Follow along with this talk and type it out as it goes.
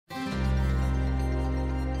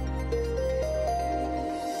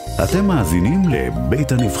אתם מאזינים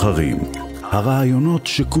לבית הנבחרים, הרעיונות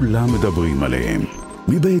שכולם מדברים עליהם,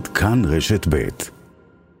 מבית כאן רשת בית.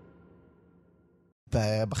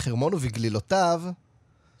 בחרמון ובגלילותיו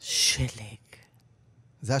שלג.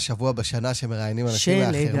 זה השבוע בשנה שמראיינים אנשים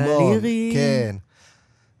שלג, מהחרמון. הלירי. כן.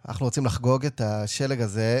 אנחנו רוצים לחגוג את השלג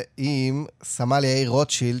הזה עם סמל יאיר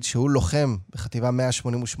רוטשילד, שהוא לוחם בחטיבה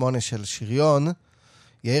 188 של שריון.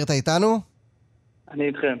 יאיר, אתה איתנו? אני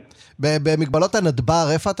איתכם. במגבלות הנדבר,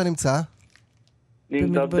 איפה אתה נמצא?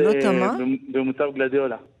 נמצא במוצב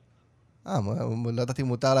גלדיולה. לא ידעתי אם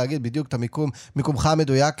מותר להגיד בדיוק את מיקומך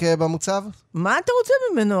המדויק במוצב? מה אתה רוצה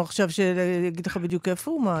ממנו עכשיו, שיגיד לך בדיוק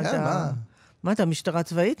איפה הוא? כן, מה? מה, אתה משטרה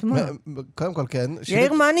צבאית? מה? קודם כל, כן.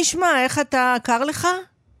 יאיר, מה נשמע? איך אתה, קר לך?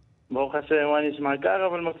 ברוך השם, מה נשמע קר,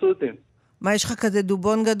 אבל מבסוטים. מה, יש לך כזה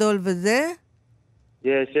דובון גדול וזה?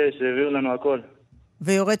 יש, הביאו לנו הכל.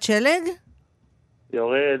 ויורד שלג?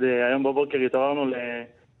 יורד, היום בבוקר התעוררנו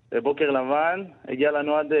לבוקר לבן, הגיע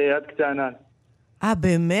לנו עד קצה ענן.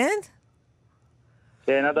 באמת?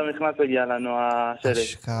 כן, עד המכנס הגיע לנו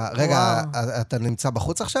השלג. רגע, אתה נמצא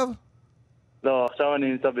בחוץ עכשיו? לא, עכשיו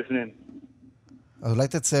אני נמצא בפנים. אז אולי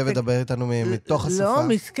תצא ודבר איתנו מתוך הסופה. לא,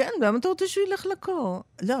 מסכן, למה אתה רוצה שהוא ילך לקור?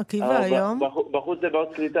 לא, קיבה היום. בחוץ זה בעוד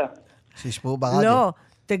קליטה. שישמעו ברדיו. לא,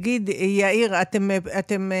 תגיד, יאיר,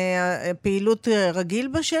 אתם פעילות רגיל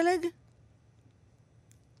בשלג?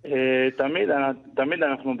 תמיד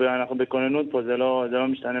אנחנו בכוננות פה, זה לא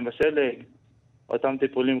משתנה בשלג. אותם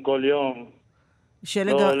טיפולים כל יום.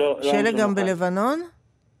 שלג גם בלבנון?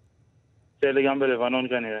 שלג גם בלבנון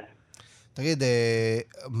כנראה. תגיד,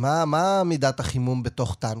 מה מידת החימום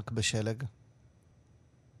בתוך טנק בשלג?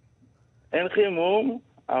 אין חימום,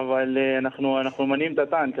 אבל אנחנו מניעים את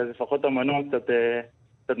הטנק, אז לפחות המנוע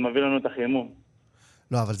קצת מביא לנו את החימום.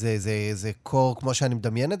 לא, אבל זה קור כמו שאני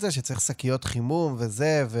מדמיין את זה, שצריך שקיות חימום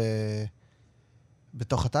וזה,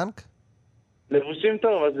 בתוך הטנק? לבושים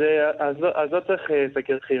טוב, אז לא צריך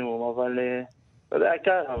שקיות חימום, אבל אתה יודע,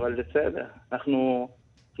 קר, אבל זה בסדר. אנחנו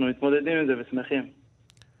מתמודדים עם זה ושמחים.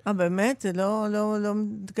 באמת? זה לא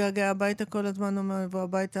מתגעגע הביתה כל הזמן, אומר, לבוא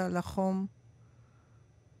הביתה לחום?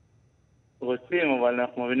 רוצים, אבל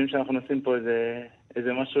אנחנו מבינים שאנחנו נשים פה איזה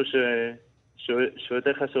משהו שהוא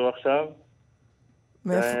יותר חשוב עכשיו.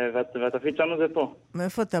 והתפקיד שלנו זה פה.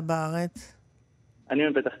 מאיפה אתה בארץ? אני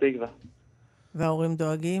מפתח תקווה. וההורים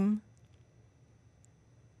דואגים?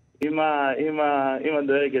 אמא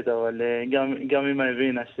דואגת, אבל גם אמא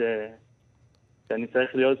הבינה שאני צריך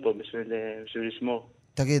להיות פה בשביל לשמור.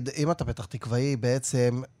 תגיד, אם אתה פתח תקוואי,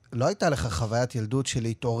 בעצם לא הייתה לך חוויית ילדות של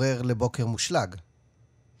להתעורר לבוקר מושלג?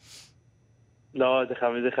 לא, זה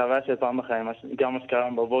חוויה של פעם בחיים. גם מה שקרה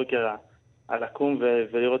בבוקר, על לקום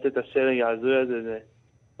ולראות את השלג העזוי הזה, זה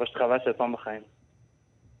פשוט חוויה של פעם בחיים.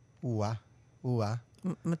 וואה.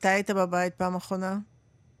 מתי היית בבית פעם אחרונה?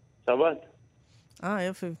 שבת.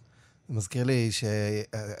 יופי. מזכיר לי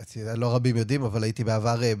שלא רבים יודעים, אבל הייתי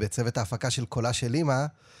בעבר בצוות ההפקה של קולה של אמא,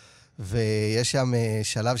 ויש שם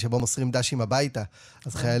שלב שבו מוסרים דשים הביתה.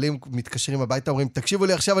 אז חיילים מתקשרים הביתה, אומרים, תקשיבו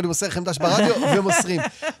לי עכשיו, אני מוסר לכם דש ברדיו, ומוסרים.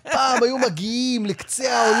 פעם היו מגיעים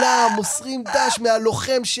לקצה העולם, מוסרים דש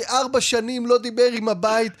מהלוחם ש4 שנים לא דיבר עם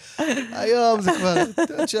הבית. היום זה כבר,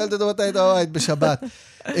 שאלת אותו מתי הייתה בבית בשבת.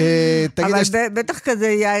 אבל בטח כזה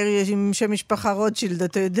יאיר עם שם משפחה רוטשילד,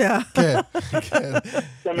 אתה יודע. כן.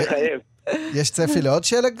 זה מחייב. יש צפי לעוד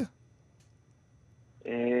שלג?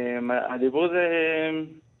 הדיבור זה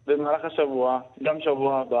במהלך השבוע, גם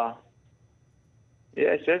שבוע הבא.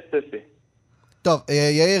 יש צפי. טוב,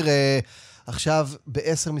 יאיר, עכשיו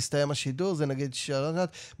ב10 מסתיים השידור, זה נגיד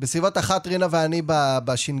בסביבות 1 רינה ואני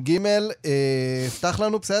בש"ג, הבטח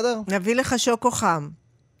לנו, בסדר? נביא לך שוקו חם.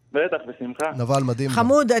 בטח, בשמחה. נבל מדהים.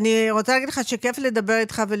 חמוד, אני רוצה להגיד לך שכיף לדבר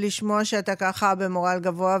איתך ולשמוע שאתה ככה במורל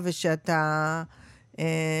גבוה ושאתה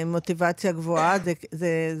מוטיבציה גבוהה,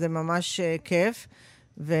 זה ממש כיף.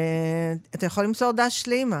 ואתה יכול למסור דש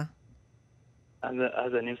לאמא. אז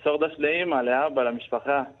אני אמסור דש לאמא, לאבא,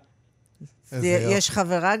 למשפחה. יש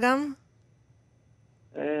חברה גם?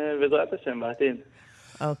 בעזרת השם, בעתיד.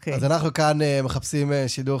 אוקיי. אז אנחנו כאן מחפשים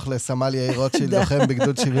שידוך לסמל יאיר רוטשילד, לוחם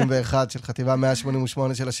בגדוד 71 של חטיבה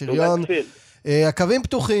 188 של השריון. הקווים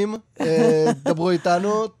פתוחים, דברו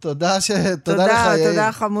איתנו, תודה לך.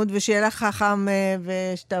 תודה חמוד, ושיהיה לך חכם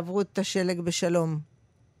ושתעברו את השלג בשלום.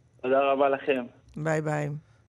 תודה רבה לכם. ביי ביי.